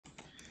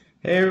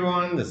Hey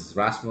everyone, this is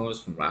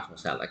Rasmus from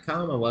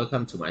rasmusal.com and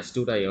welcome to my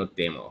Stoodaio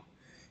Demo.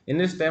 In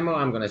this demo,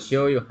 I'm going to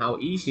show you how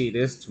easy it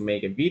is to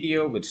make a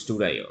video with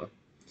Stoodaio.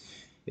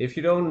 If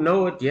you don't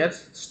know it yet,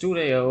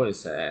 Stoodaio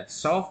is a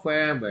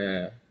software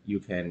where you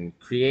can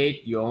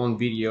create your own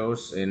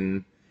videos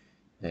in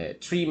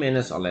 3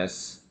 minutes or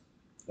less.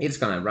 It's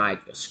going to write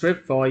a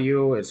script for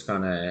you, it's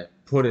going to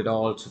put it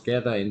all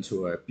together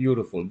into a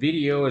beautiful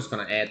video, it's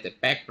going to add the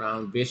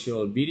background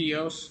visual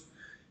videos.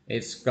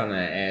 It's gonna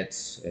add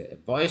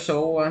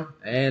voiceover,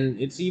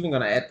 and it's even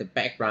gonna add the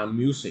background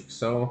music.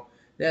 So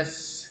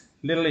there's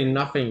literally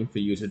nothing for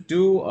you to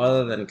do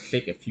other than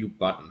click a few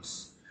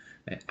buttons.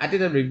 I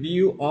did a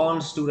review on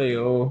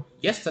Stoodaio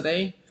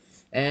yesterday,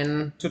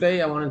 and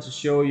today I wanted to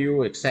show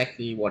you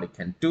exactly what it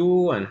can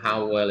do and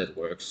how well it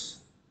works.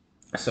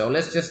 So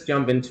let's just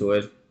jump into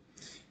it.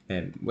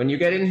 And when you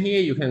get in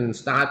here, you can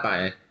start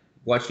by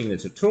watching the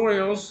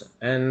tutorials,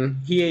 and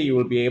here you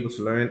will be able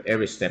to learn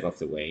every step of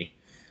the way.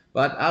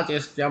 But I'll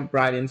just jump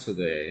right into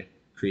the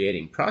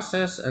creating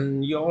process,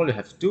 and all you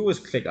have to do is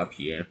click up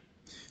here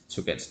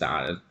to get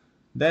started.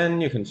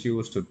 Then you can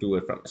choose to do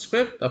it from a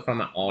script or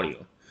from an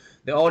audio.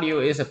 The audio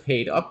is a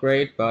paid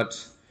upgrade,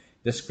 but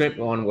the script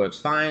one works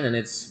fine and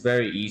it's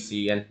very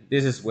easy, and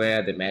this is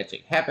where the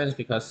magic happens,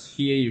 because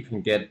here you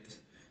can get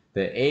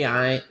the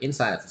AI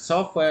inside of the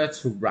software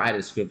to write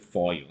a script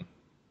for you.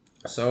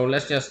 So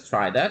let's just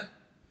try that.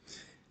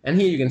 And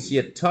here you can see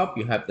at the top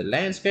you have the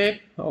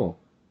landscape. Oh,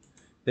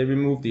 they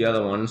removed the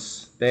other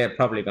ones. They are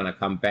probably gonna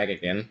come back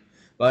again.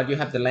 But you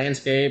have the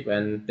landscape,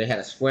 and they had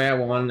a square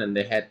one, and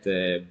they had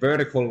the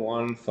vertical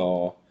one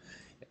for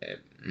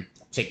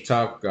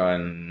TikTok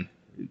and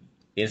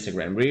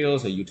Instagram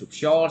Reels or YouTube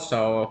Shorts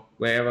or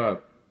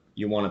wherever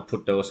you want to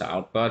put those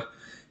out. But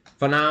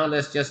for now,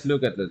 let's just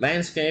look at the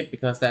landscape,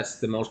 because that's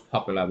the most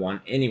popular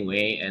one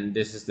anyway, and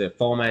this is the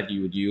format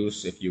you would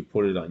use if you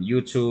put it on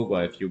YouTube,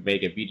 or if you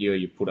make a video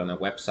you put on a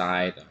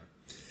website, or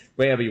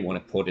wherever you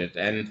want to put it.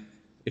 And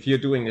if you're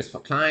doing this for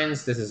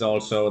clients, this is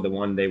also the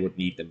one they would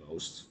need the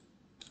most.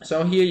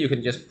 So here you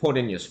can just put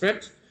in your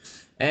script,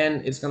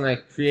 and it's going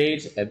to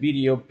create a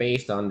video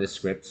based on this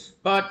script.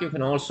 But you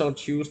can also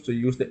choose to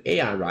use the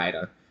AI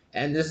writer,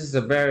 and this is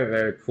a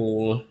very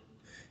cool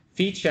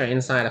feature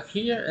inside of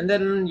here. And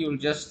then you'll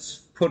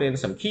just put in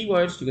some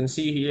keywords. You can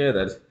see here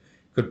that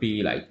could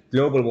be like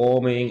global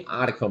warming,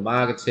 article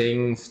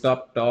marketing,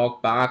 stop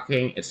dog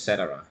barking,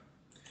 etc.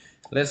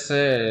 Let's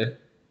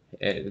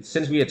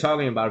since we are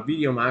talking about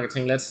video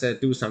marketing, let's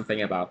do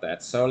something about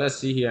that. So let's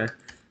see here,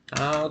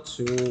 how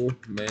to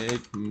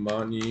make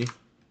money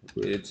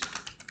with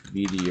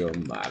video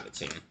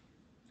marketing.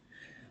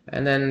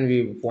 And then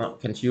we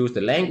can choose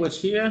the language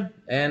here,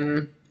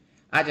 and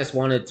I just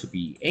want it to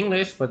be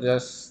English, but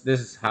this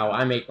is how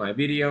I make my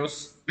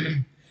videos.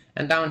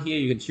 And down here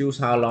you can choose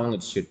how long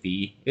it should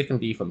be. It can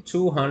be from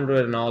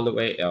 200 and all the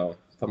way,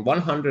 from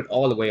 100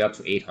 all the way up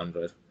to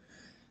 800.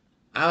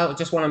 I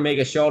just want to make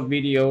a short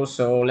video,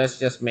 so let's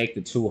just make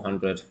the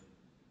 200.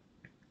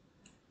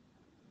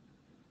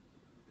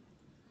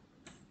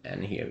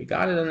 And here we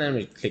got it, and then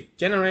we click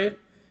generate,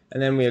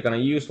 and then we are going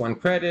to use 1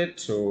 credit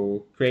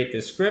to create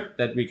this script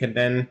that we can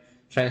then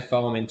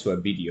transform into a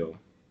video.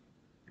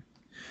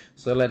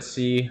 So let's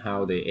see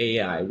how the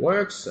AI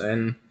works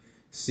and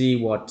see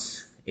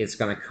what it's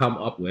going to come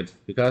up with,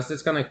 because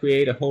it's going to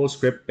create a whole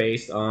script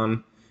based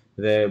on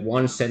the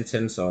 1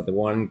 sentence or the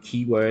 1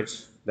 keyword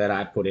that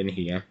I put in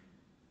here.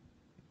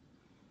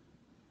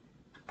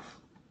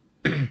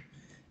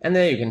 And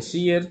there you can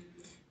see it.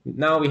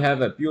 Now we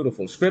have a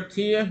beautiful script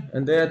here,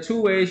 and there are 2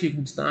 ways you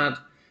can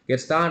get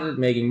started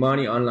making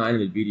money online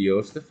with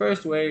videos. The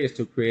first way is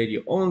to create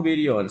your own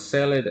video and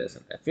sell it as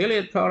an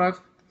affiliate product.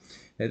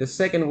 The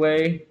second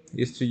way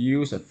is to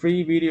use a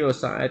free video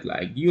site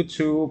like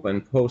YouTube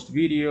and post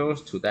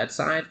videos to that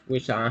site,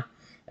 which are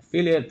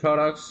affiliate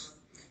products.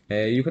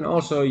 You can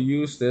also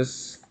use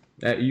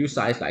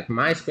sites like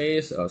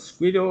MySpace or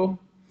Squiddo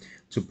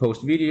to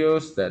post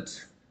videos that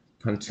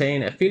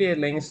contain affiliate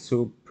links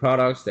to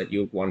products that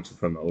you want to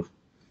promote.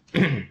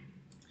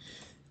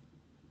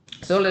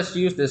 So let's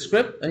use this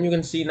script, and you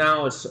can see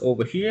now it's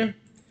over here.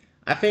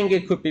 I think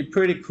it could be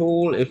pretty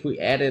cool if we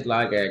added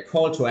like a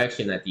call to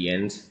action at the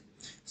end.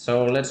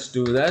 So let's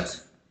do that.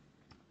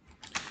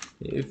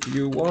 If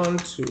you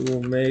want to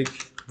make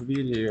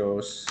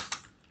videos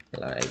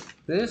like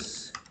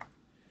this,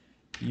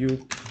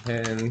 you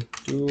can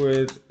do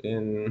it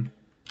in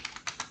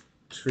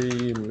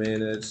 3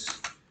 minutes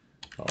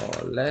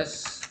or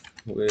less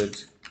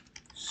with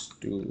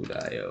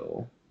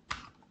Stoodaio.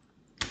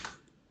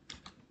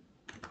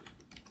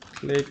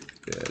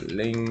 Click the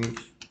link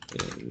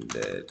in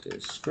the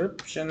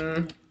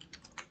description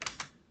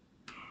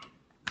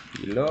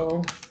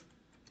below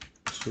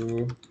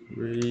to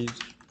read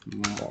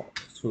more,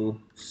 to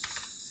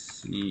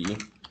see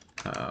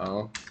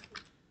how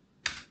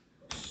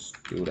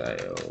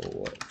Stoodaio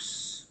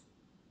works.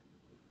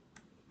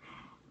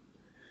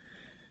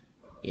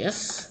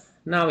 Yes,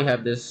 now we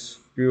have this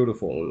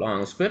beautiful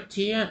long script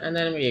here, and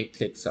then we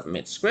click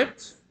submit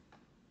script.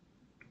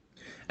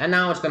 And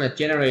now it's going to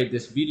generate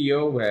this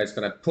video where it's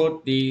going to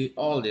put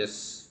all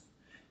this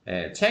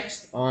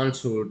text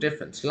onto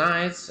different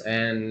slides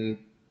and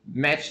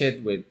match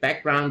it with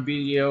background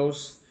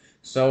videos.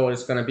 So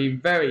it's going to be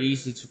very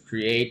easy to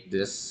create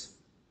this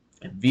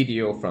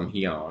video from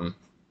here on.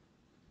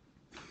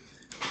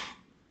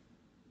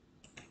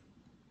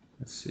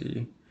 Let's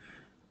see.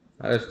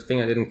 I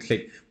think I didn't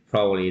click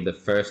probably the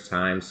first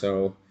time,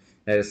 so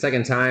the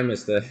second time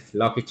is the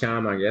lucky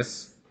charm, I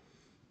guess.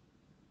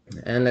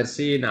 And let's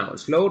see, now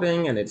it's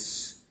loading and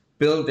it's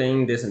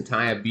building this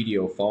entire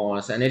video for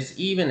us, and it's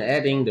even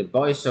adding the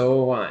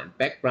voiceover and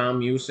background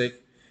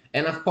music.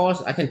 And of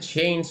course I can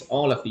change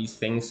all of these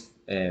things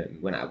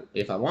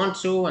if I want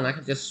to, and I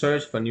can just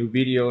search for new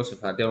videos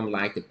if I don't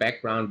like the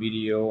background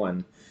video,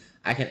 and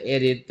I can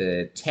edit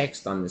the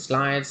text on the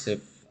slides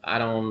if I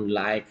don't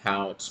like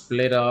how it's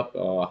split up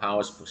or how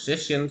it's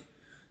positioned.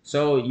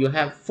 So you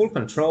have full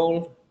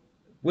control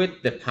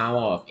with the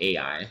power of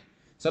AI.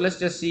 So let's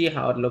just see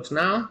how it looks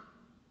now.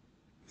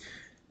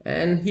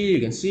 And here you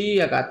can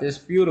see I got this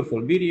beautiful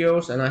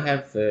videos, and I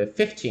have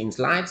 15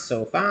 slides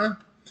so far.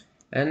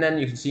 And then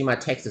you can see my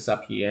text is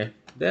up here.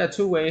 There are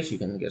two ways you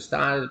can get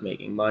started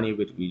making money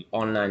with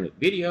online with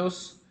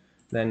videos.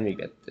 Then we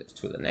get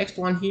to the next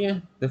one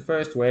here. The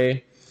first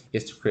way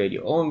is to create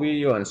your own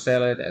video and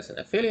sell it as an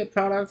affiliate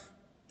product.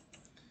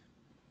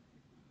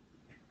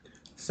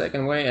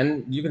 Second way,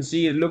 and you can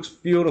see it looks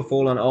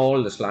beautiful on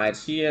all the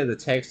slides here. The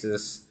text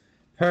is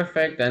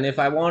perfect, and if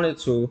I wanted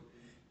to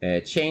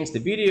change the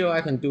video, I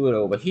can do it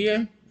over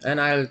here,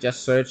 and I'll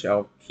just search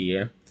up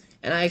here.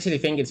 And I actually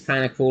think it's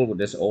kind of cool with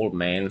this old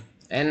man.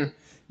 And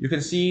you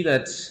can see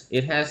that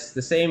it has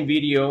the same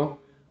video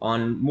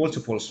on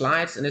multiple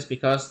slides, and it's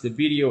because the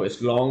video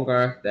is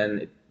longer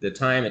than the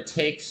time it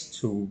takes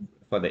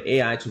for the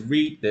AI to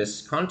read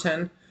this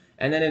content,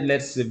 and then it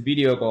lets the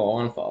video go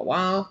on for a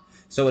while,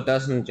 so it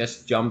doesn't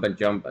just jump and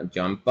jump and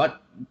jump.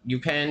 But you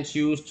can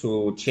choose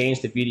to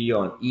change the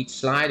video on each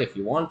slide if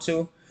you want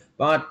to,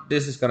 but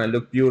this is gonna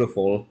look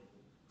beautiful.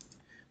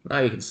 Now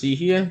you can see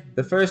here,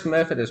 the first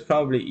method is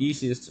probably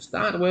easiest to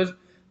start with,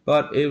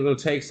 but it will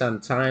take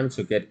some time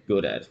to get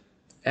good at.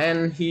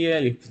 And here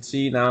you can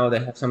see now they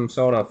have some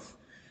sort of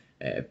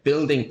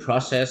building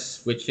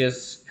process, which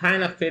is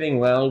kind of fitting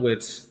well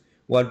with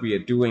what we are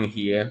doing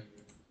here,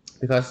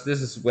 because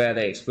this is where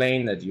they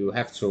explain that you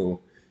have to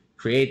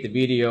create the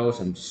videos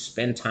and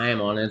spend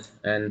time on it,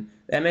 and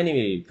there are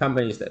many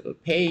companies that will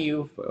pay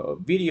you for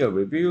video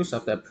reviews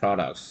of their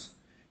products.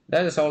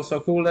 That is also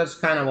cool. That's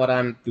kind of what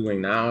I'm doing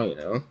now, you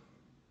know.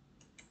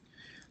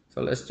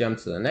 So let's jump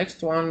to the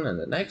next one and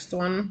the next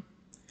one,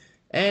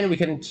 and we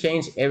can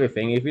change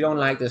everything. If we don't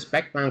like this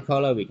background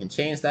color, we can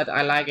change that.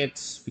 I like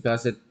it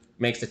because it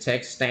makes the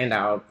text stand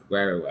out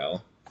very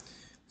well.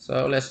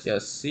 So let's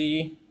just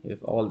see if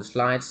all the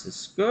slides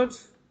is good.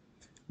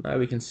 Now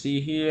we can see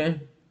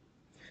here.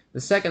 The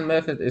second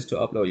method is to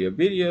upload your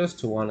videos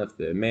to one of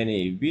the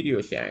many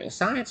video sharing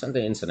sites on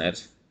the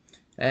internet.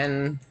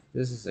 And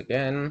this is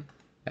again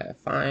a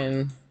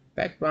fine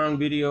background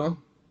video.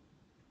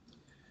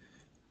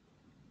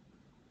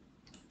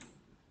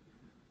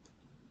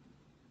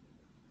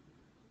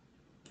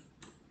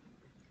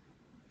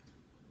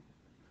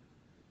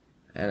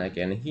 And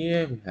again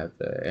here we have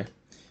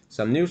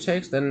some new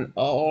text, and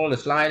all the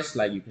slides,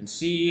 like you can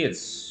see,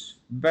 it's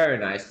very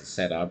nice to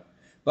set up.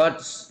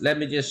 But let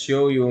me just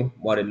show you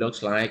what it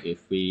looks like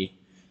if we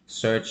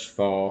search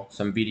for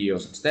some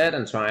videos instead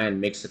and try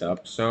and mix it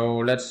up. So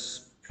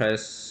let's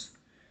press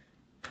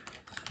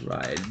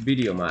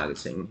video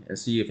marketing and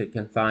see if it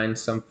can find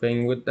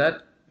something with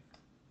that.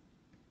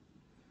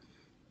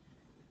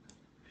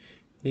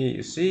 Here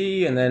you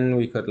see, and then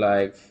we could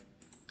like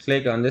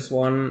click on this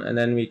one, and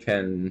then we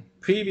can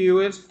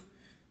preview it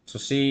to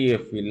see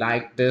if we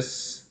like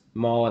this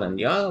more than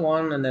the other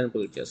one, and then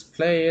we'll just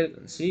play it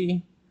and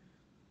see.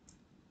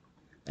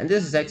 And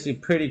this is actually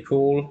pretty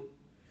cool,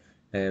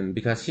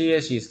 because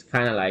here she's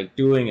kind of like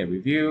doing a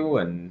review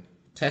and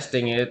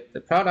testing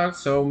the product.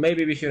 So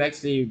maybe we should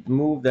actually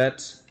move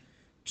that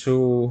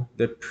to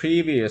the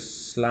previous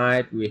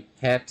slide we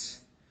had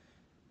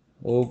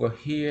over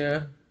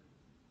here,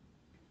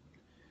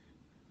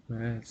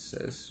 where it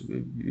says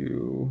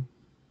review.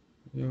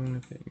 The only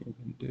thing you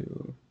can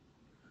do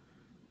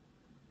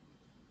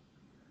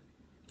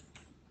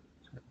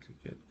to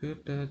get good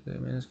at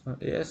the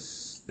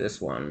yes,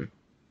 this one.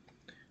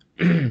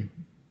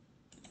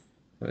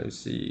 Let's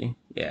see,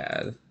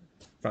 yeah,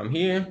 from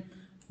here,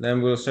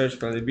 then we'll search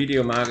for the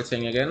video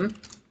marketing again.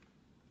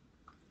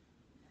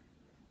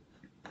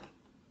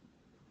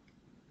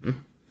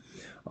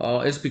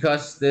 It's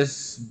because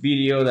this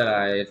video that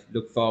I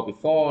looked for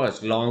before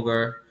is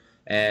longer,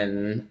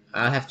 and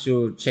I have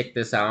to check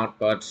this out,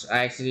 but I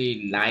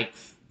actually like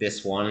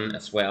this one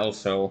as well.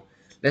 So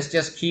let's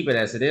just keep it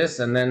as it is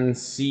and then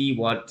see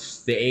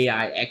what the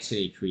AI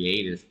actually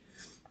created.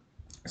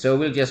 So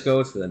we'll just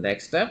go to the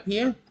next step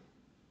here.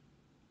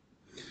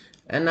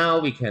 And now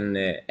we can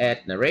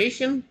add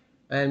narration,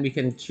 and we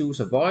can choose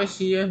a voice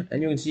here,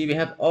 and you can see we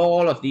have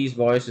all of these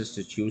voices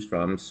to choose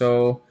from.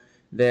 So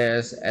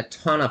there's a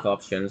ton of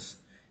options,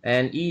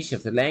 and each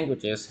of the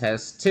languages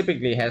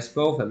typically has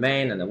both a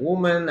man and a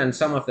woman, and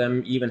some of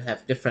them even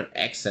have different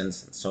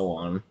accents and so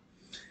on.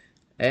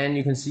 And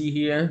you can see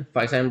here,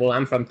 for example,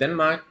 I'm from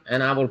Denmark,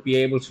 and I will be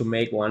able to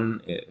make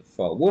one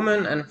for a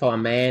woman and for a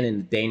man in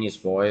the Danish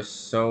voice.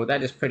 So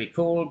that is pretty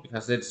cool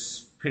because it's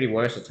pretty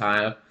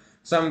versatile.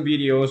 Some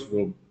videos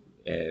will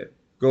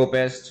go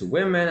best to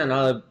women, and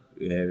other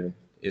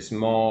is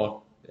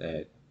more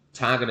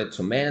targeted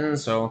to men.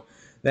 So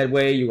that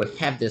way you will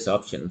have this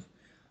option.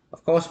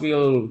 Of course,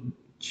 we'll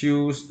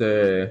choose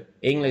the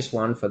English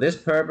one for this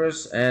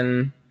purpose,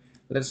 and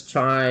let's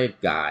try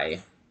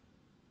Guy.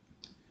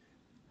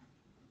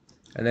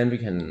 And then we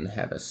can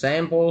have a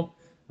sample,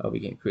 or we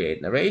can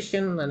create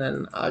narration, and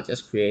then I'll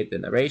just create the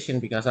narration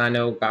because I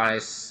know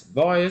Guy's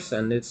voice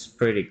and it's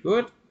pretty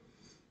good.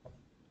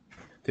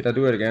 Did I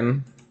do it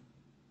again?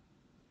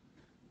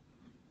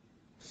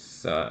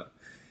 So,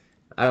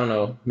 I don't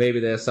know,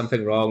 maybe there's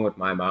something wrong with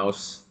my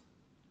mouse.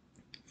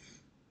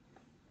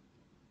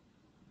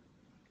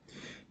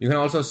 You can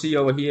also see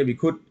over here we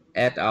could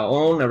add our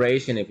own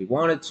narration if we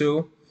wanted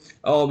to,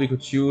 or we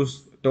could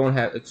choose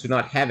to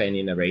not have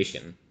any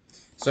narration.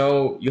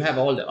 So you have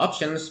all the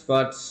options,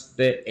 but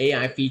the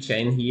AI feature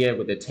in here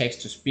with the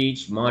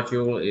text-to-speech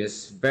module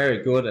is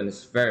very good and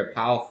it's very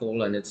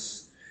powerful, and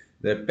it's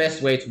the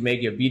best way to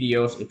make your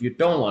videos if you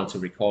don't want to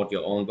record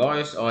your own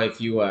voice, or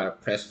if you are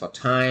pressed for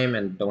time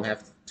and don't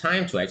have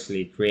time to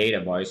actually create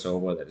a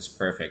voiceover that is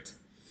perfect.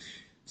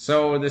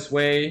 So this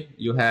way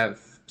you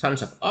have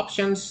tons of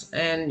options,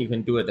 and you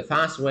can do it the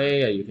fast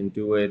way, or you can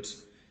do it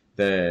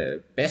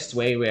the best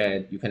way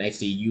where you can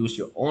actually use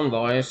your own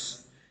voice,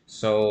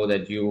 so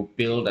that you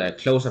build a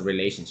closer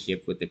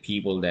relationship with the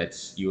people that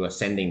you are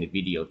sending the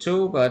video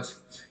to. But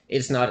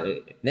it's not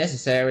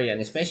necessary,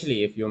 and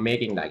especially if you're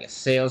making like a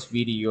sales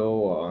video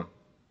or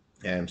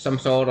some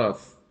sort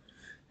of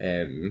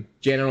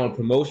general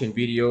promotion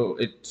video,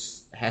 it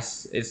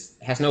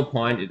has no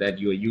point that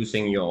you are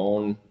using your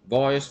own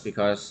voice,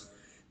 because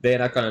they're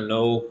not gonna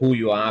know who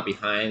you are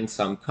behind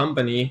some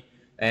company,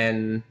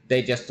 and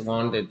they just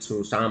want it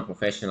to sound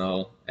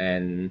professional.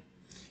 And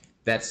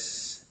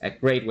that's a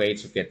great way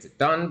to get it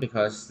done,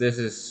 because this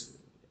is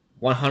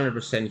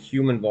 100%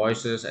 human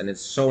voices, and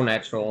it's so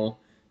natural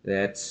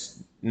that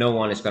no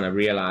one is going to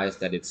realize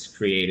that it's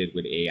created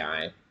with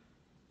AI.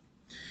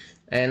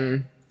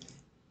 And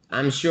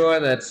I'm sure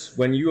that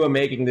when you are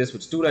making this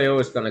with Stoodaio,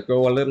 it's going to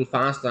go a little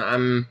faster.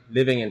 I'm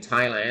living in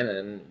Thailand,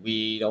 and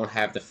we don't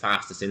have the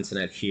fastest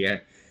internet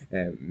here.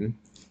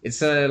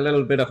 It's a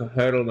little bit of a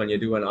hurdle when you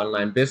do an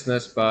online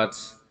business, but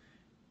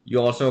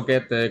you also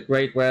get the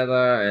great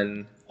weather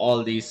and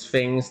all these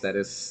things that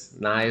is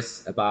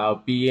nice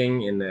about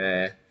being in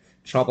a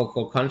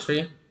tropical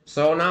country.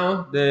 So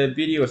now the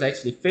video is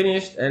actually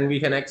finished, and we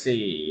can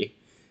actually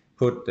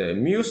put the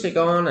music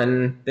on,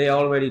 and they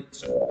already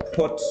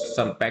put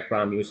some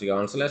background music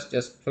on. So let's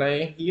just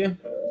play here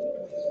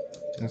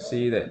and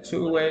see the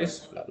two ways,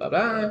 blah blah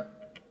blah.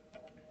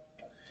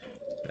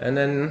 And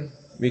then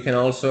we can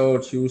also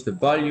choose the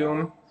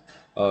volume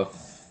of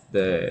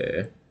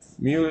the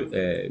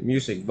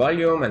music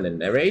volume and the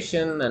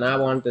narration, and I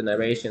want the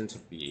narration to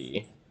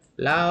be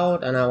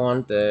loud, and I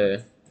want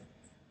the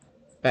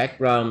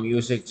background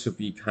music to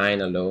be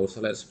kind of low.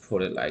 So let's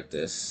put it like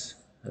this,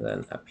 and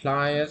then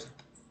apply it.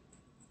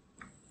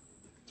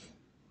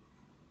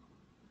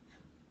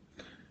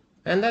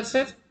 And that's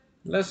it.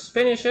 Let's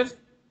finish it.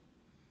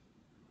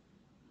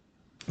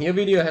 Your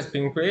video has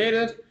been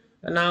created,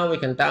 and now we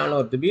can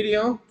download the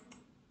video.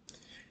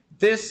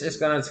 This is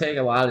gonna take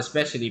a while,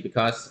 especially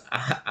because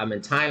I'm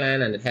in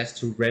Thailand and it has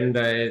to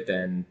render it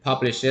and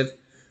publish it.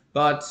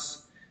 But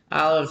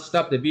I'll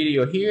stop the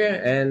video here,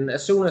 and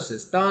as soon as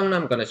it's done,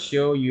 I'm gonna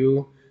show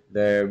you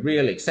the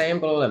real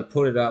example and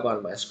put it up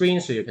on my screen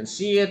so you can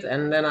see it.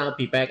 And then I'll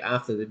be back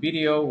after the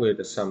video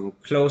with some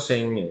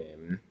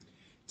closing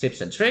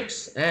tips and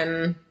tricks.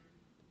 And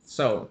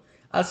so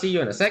I'll see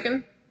you in a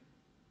second.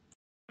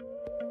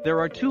 There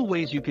are two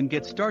ways you can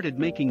get started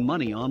making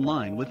money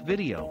online with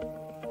video.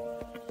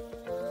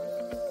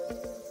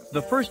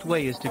 The first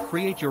way is to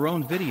create your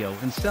own video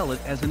and sell it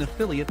as an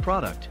affiliate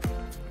product.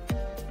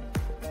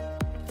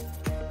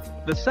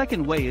 The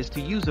second way is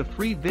to use a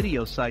free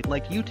video site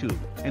like YouTube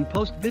and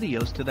post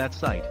videos to that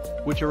site,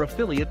 which are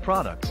affiliate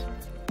products.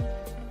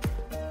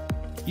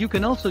 You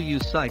can also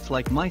use sites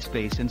like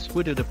MySpace and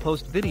Twitter to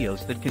post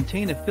videos that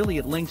contain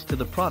affiliate links to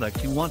the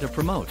product you want to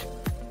promote.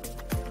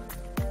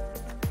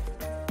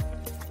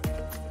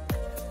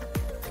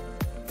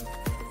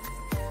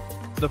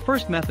 The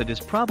first method is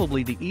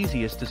probably the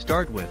easiest to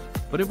start with,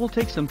 but it will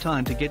take some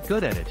time to get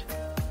good at it.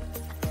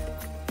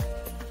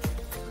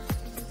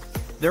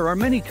 There are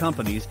many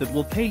companies that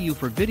will pay you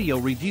for video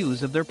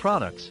reviews of their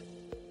products.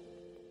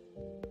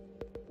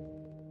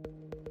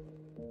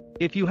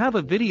 If you have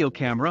a video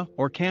camera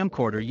or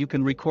camcorder, you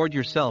can record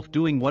yourself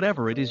doing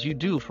whatever it is you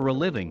do for a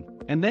living,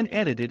 and then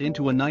edit it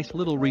into a nice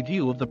little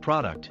review of the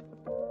product.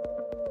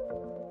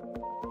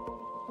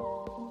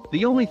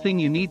 The only thing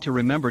you need to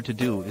remember to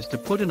do is to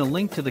put in a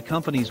link to the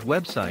company's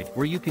website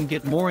where you can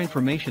get more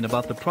information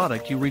about the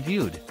product you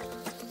reviewed.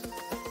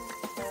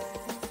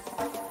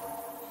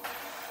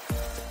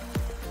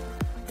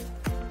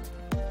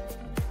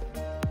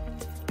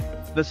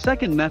 The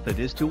second method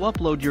is to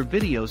upload your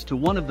videos to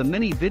one of the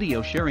many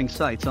video sharing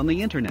sites on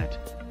the internet.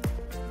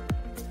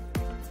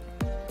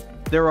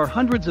 There are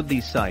hundreds of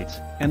these sites,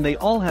 and they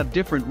all have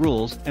different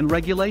rules and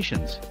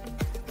regulations.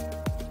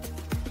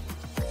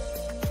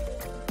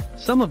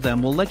 Some of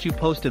them will let you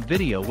post a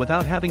video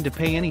without having to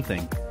pay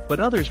anything,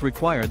 but others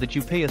require that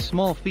you pay a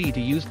small fee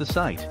to use the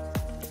site.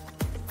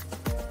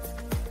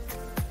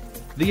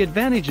 The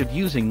advantage of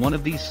using one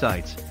of these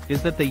sites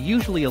is that they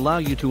usually allow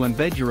you to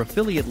embed your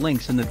affiliate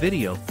links in the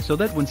video so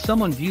that when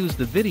someone views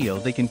the video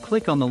they can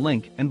click on the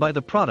link and buy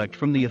the product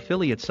from the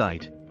affiliate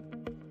site.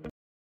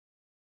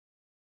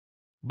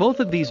 Both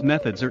of these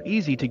methods are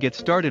easy to get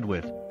started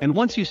with, and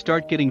once you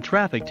start getting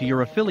traffic to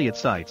your affiliate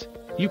sites,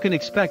 you can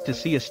expect to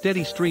see a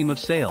steady stream of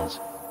sales.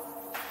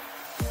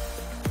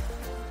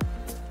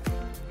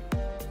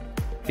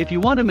 If you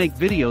want to make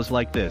videos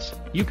like this,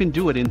 you can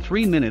do it in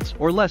 3 minutes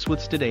or less with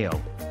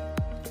Stoodaio.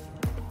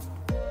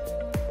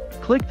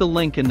 Click the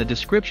link in the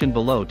description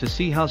below to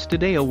see how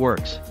Stoodaio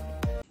works.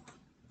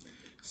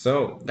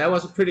 So that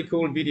was a pretty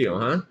cool video,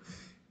 huh?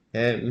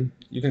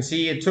 You can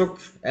see it took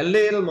a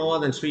little more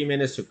than 3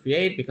 minutes to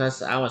create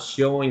because I was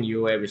showing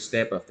you every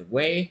step of the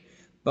way,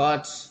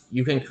 but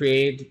you can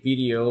create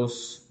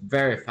videos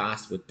very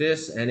fast with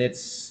this, and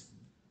it's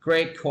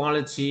great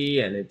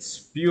quality and it's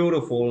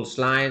beautiful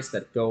slides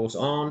that goes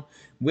on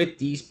with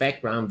these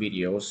background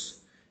videos.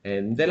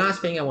 And the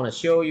last thing I want to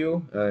show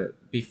you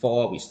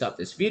before we stop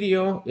this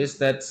video is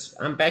that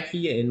I'm back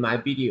here in my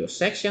video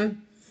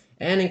section,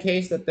 and in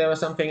case that there was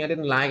something I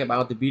didn't like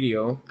about the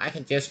video, I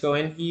can just go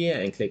in here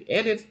and click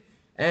edit,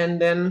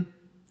 and then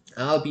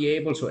I'll be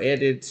able to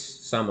edit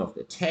some of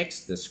the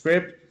text, the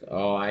script,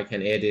 or I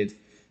can edit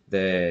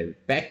the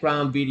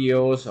background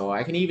videos, or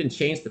I can even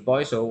change the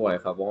voiceover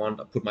if I want,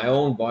 or put my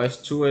own voice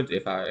to it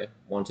if I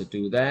want to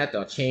do that,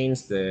 or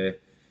change the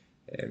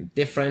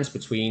difference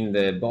between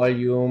the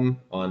volume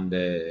on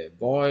the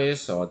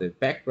voice or the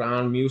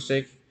background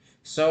music.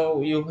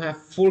 So you have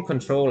full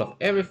control of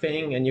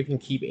everything and you can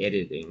keep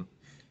editing,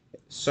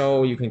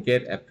 so you can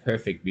get a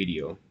perfect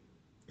video.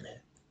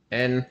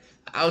 And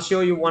I'll show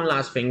you one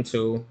last thing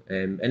too,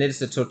 and it's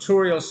the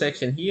tutorial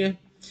section here,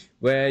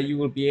 where you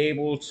will be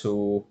able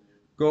to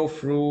go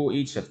through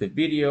each of the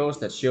videos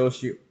that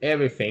shows you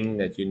everything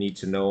that you need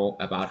to know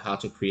about how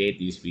to create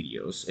these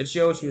videos. It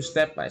shows you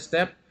step by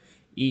step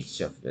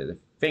each of the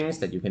things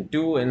that you can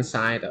do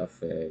inside of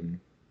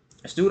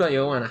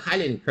Stoodaio, and I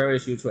highly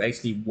encourage you to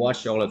actually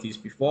watch all of these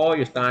before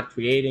you start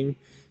creating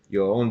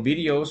your own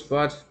videos.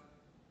 But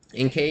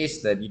in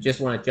case that you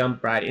just want to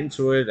jump right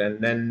into it and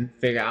then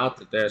figure out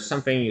that there's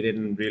something you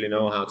didn't really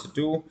know how to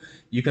do,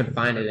 you can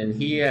find it in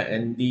here,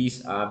 and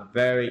these are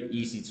very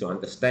easy to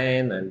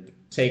understand and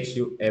takes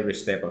you every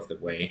step of the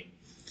way.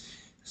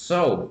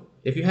 So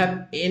if you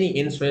have any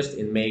interest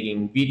in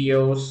making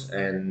videos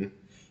and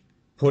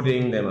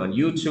putting them on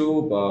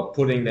YouTube or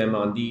putting them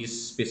on these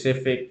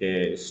specific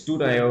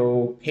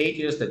Stoodaio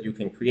pages that you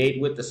can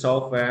create with the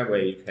software,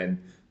 where you can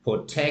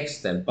put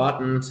text and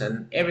buttons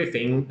and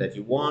everything that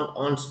you want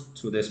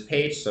onto this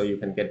page so you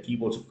can get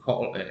people to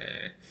call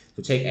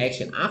to take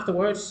action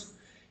afterwards,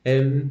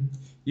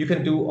 you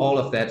can do all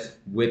of that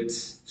with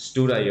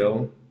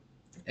Stoodaio,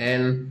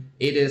 and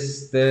it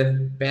is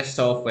the best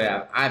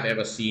software I've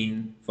ever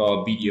seen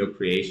for video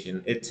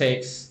creation. It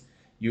takes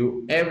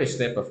you every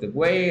step of the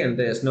way, and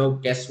there's no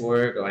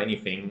guesswork or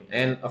anything.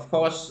 And of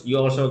course, you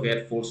also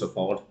get full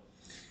support.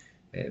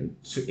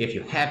 So if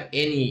you have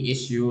any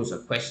issues or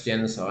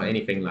questions or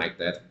anything like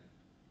that.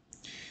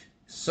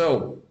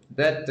 So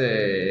that,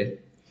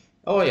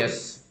 oh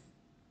yes,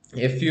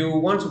 if you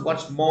want to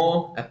watch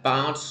more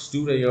about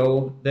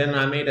Stoodaio, then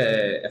I made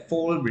a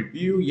full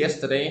review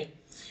yesterday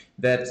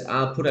that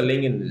I'll put a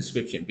link in the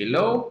description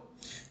below.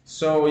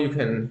 So you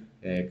can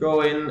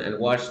go in and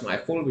watch my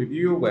full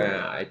review,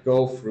 where I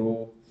go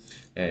through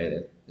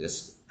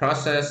this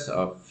process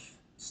of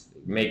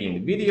making the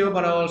video,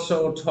 but I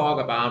also talk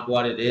about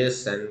what it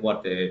is and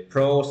what the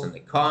pros and the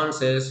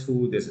cons is,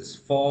 who this is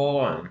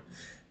for,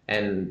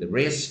 and the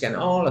risk and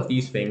all of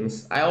these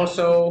things. I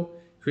also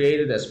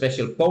created a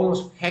special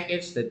bonus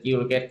package that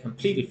you'll get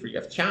completely free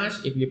of charge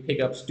if you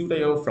pick up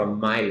Stoodaio from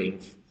my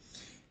link.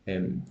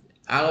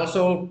 I'll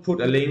also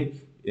put a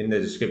link in the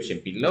description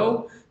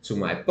below to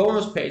my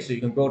bonus page, so you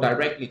can go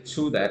directly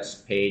to that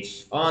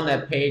page. On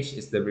that page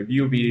is the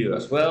review video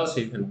as well, so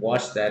you can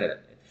watch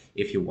that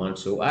if you want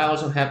to. I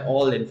also have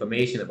all the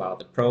information about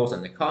the pros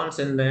and the cons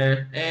in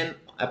there, and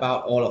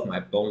about all of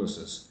my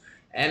bonuses.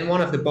 And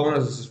one of the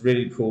bonuses is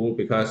really cool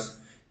because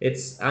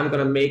I'm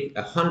gonna make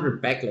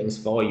 100 backlinks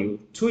for you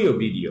to your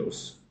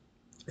videos.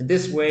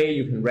 This way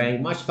you can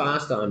rank much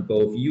faster on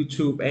both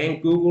YouTube and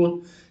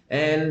Google,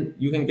 and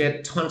you can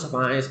get tons of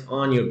eyes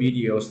on your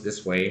videos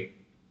this way.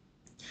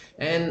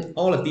 And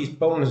all of these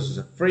bonuses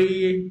are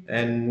free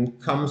and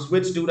comes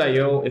with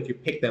Stoodaio if you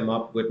pick them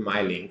up with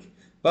my link.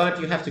 but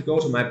you have to go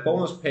to my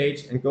bonus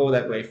page and go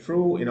that way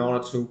through in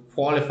order to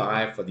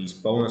qualify for these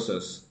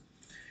bonuses.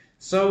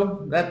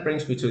 So that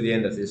brings me to the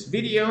end of this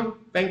video.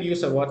 Thank you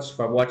so much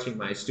for watching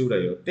my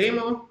Stoodaio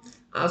demo.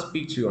 I'll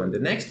speak to you on the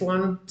next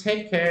one.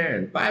 Take care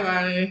and bye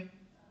bye.